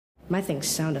My thing's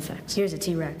sound effects. Here's a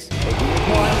T-Rex. What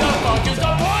the fuck is the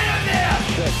point of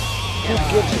this? Who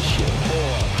gives a shit?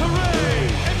 Hooray!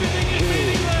 Everything is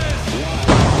meaningless!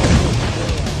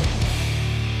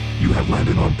 You have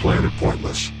landed on Planet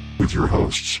Pointless with your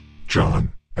hosts,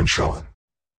 John and Sean.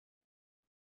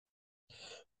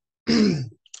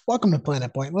 Welcome to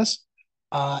Planet Pointless.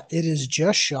 It is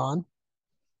just Sean.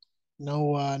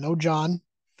 No John,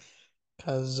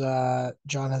 because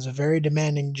John has a very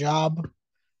demanding job,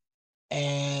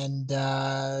 and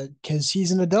because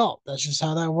he's an adult. That's just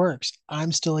how that works.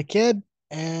 I'm still a kid,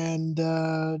 and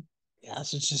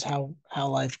yes, it's just how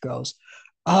life goes.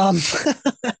 Um,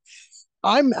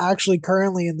 I'm actually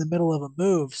currently in the middle of a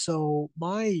move, so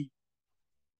my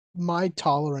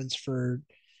tolerance for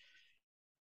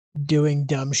doing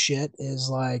dumb shit is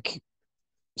like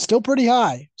still pretty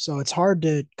high. So it's hard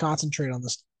to concentrate on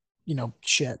this,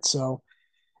 shit. So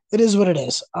it is what it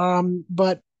is.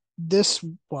 But this,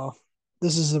 well,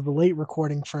 this is a late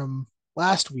recording from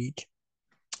last week.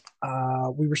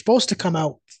 We were supposed to come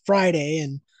out Friday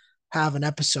and have an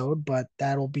episode, but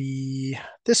that'll be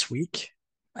this week,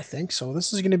 I think. So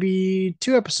this is going to be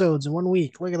 2 episodes in 1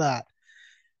 week. Look at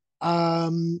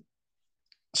that.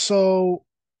 So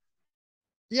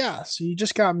yeah, so you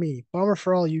just got me. Bummer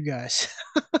for all you guys.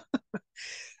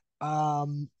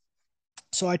 Um,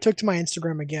 so I took to my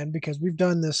Instagram again because we've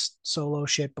done this solo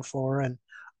shit before, and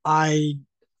I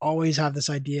always have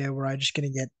this idea where I just gonna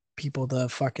get people to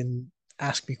fucking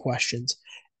ask me questions.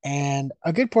 And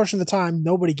a good portion of the time,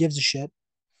 nobody gives a shit.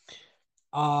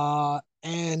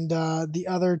 And the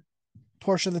other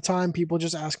portion of the time, people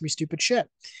just ask me stupid shit.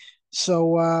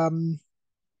 So I'm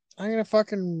gonna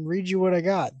fucking read you what I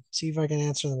got. See if I can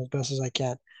answer them as best as I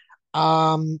can.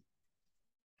 Um,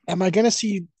 am I gonna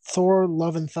see Thor: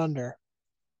 Love and Thunder?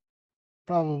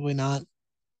 Probably not.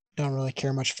 Don't really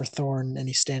care much for Thor and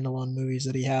any standalone movies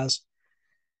that he has.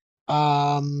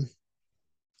 Um,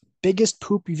 biggest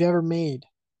poop you've ever made?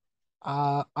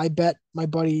 I bet my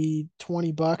buddy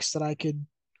 $20 that I could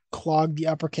clog the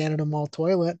Upper Canada Mall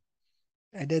toilet.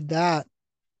 I did that.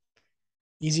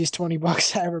 Easiest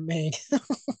 $20 I ever made.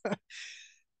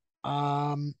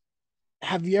 um,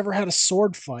 have you ever had a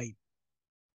sword fight?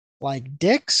 Like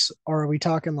dicks, or are we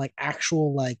talking like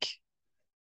actual like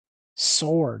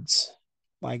swords,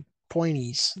 like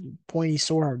pointy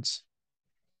swords?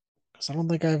 Because I don't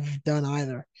think I've done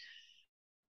either.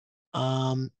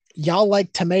 Y'all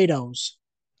like tomatoes?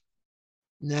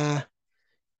 Nah,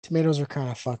 tomatoes are kind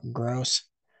of fucking gross.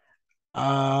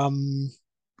 Um,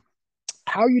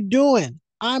 how you doing?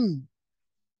 I'm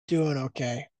doing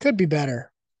okay. Could be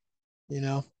better, you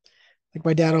know. Like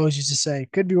my dad always used to say,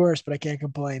 could be worse, but I can't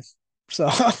complain. So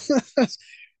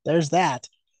there's that.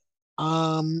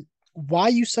 Why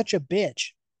you such a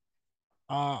bitch?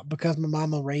 Because my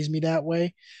mama raised me that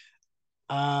way.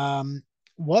 Um,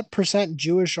 what percent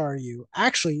Jewish are you?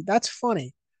 Actually, that's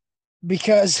funny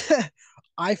because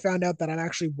I found out that I'm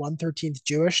actually 1/13th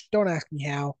Jewish. Don't ask me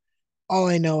how. All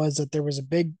I know is that there was a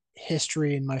big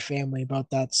history in my family about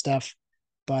that stuff.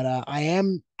 But I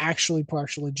am actually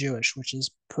partially Jewish, which is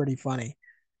pretty funny.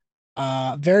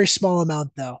 Very small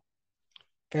amount though,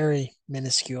 very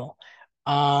minuscule.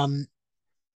 Um,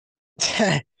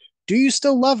 do you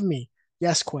still love me?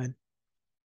 Yes, Quinn.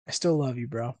 I still love you,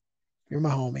 bro. You're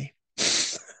my homie.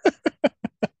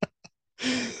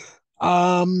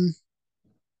 um,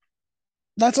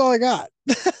 that's all I got.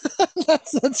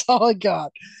 That's all I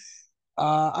got.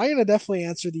 I'm gonna definitely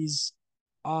answer these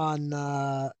on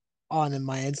on in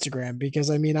my Instagram because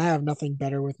I mean I have nothing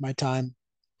better with my time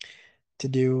to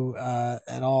do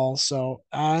at all. So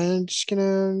I'm just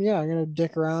gonna I'm gonna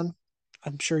dick around.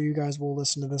 I'm sure you guys will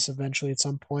listen to this eventually at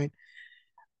some point.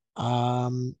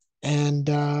 And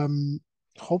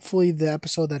hopefully the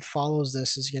episode that follows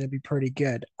this is gonna be pretty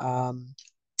good. I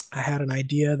had an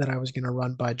idea that I was gonna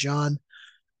run by John.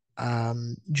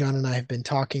 John and I have been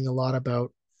talking a lot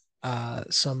about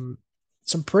some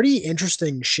pretty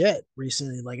interesting shit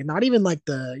recently. Like not even like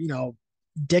the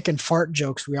dick and fart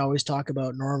jokes we always talk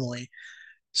about normally.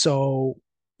 So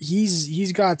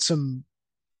he's got some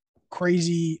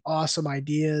crazy awesome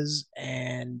ideas,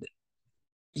 and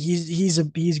he's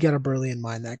got a brilliant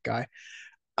mind, that guy.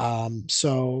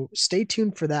 So stay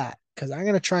tuned for that because I'm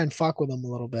gonna try and fuck with him a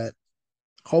little bit.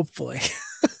 Hopefully.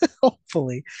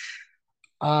 Hopefully.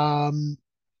 Um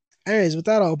Anyways, with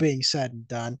that all being said and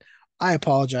done, I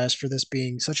apologize for this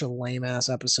being such a lame ass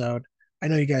episode. I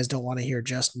know you guys don't want to hear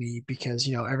just me because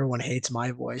everyone hates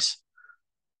my voice.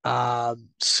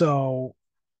 So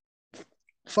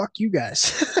fuck you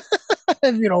guys.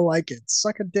 If you don't like it,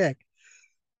 suck a dick.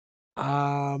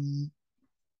 Um,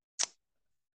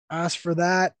 as for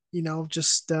that,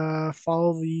 just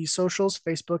follow the socials: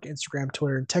 Facebook, Instagram,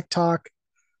 Twitter, and TikTok.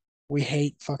 We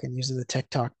hate fucking using the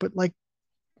TikTok, but like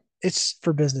it's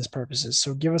for business purposes.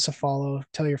 So give us a follow,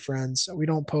 tell your friends. We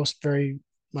don't post very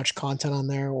much content on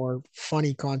there or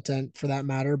funny content for that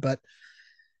matter, but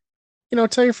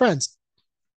tell your friends.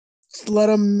 Just let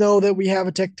them know that we have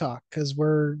a TikTok because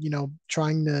we're,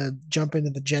 trying to jump into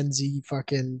the Gen Z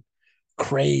fucking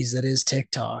craze that is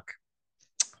TikTok.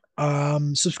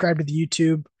 Subscribe to the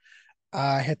YouTube.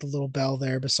 Hit the little bell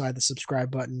there beside the subscribe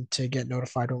button to get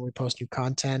notified when we post new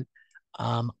content.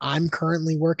 I'm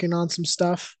currently working on some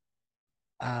stuff.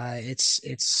 It's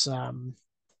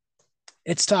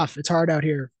tough. It's hard out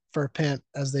here for a pimp,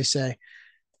 as they say.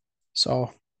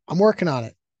 So I'm working on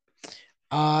it.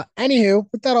 Anywho,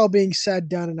 with that all being said,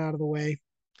 done and out of the way,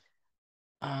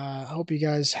 I hope you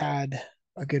guys had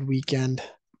a good weekend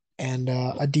and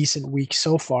a decent week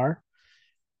so far.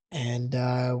 And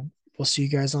we'll see you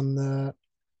guys on the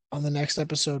next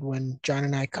episode when John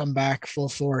and I come back full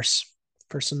force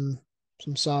for some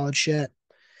solid shit.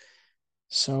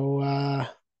 So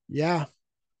yeah,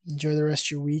 enjoy the rest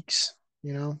of your weeks,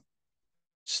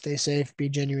 stay safe, be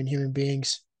genuine human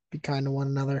beings, be kind to one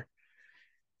another,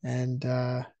 and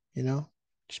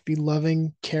just be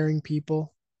loving, caring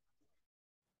people.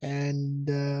 And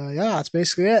yeah, that's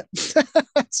basically it.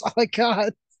 That's all I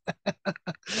got.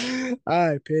 All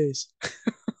right, peace.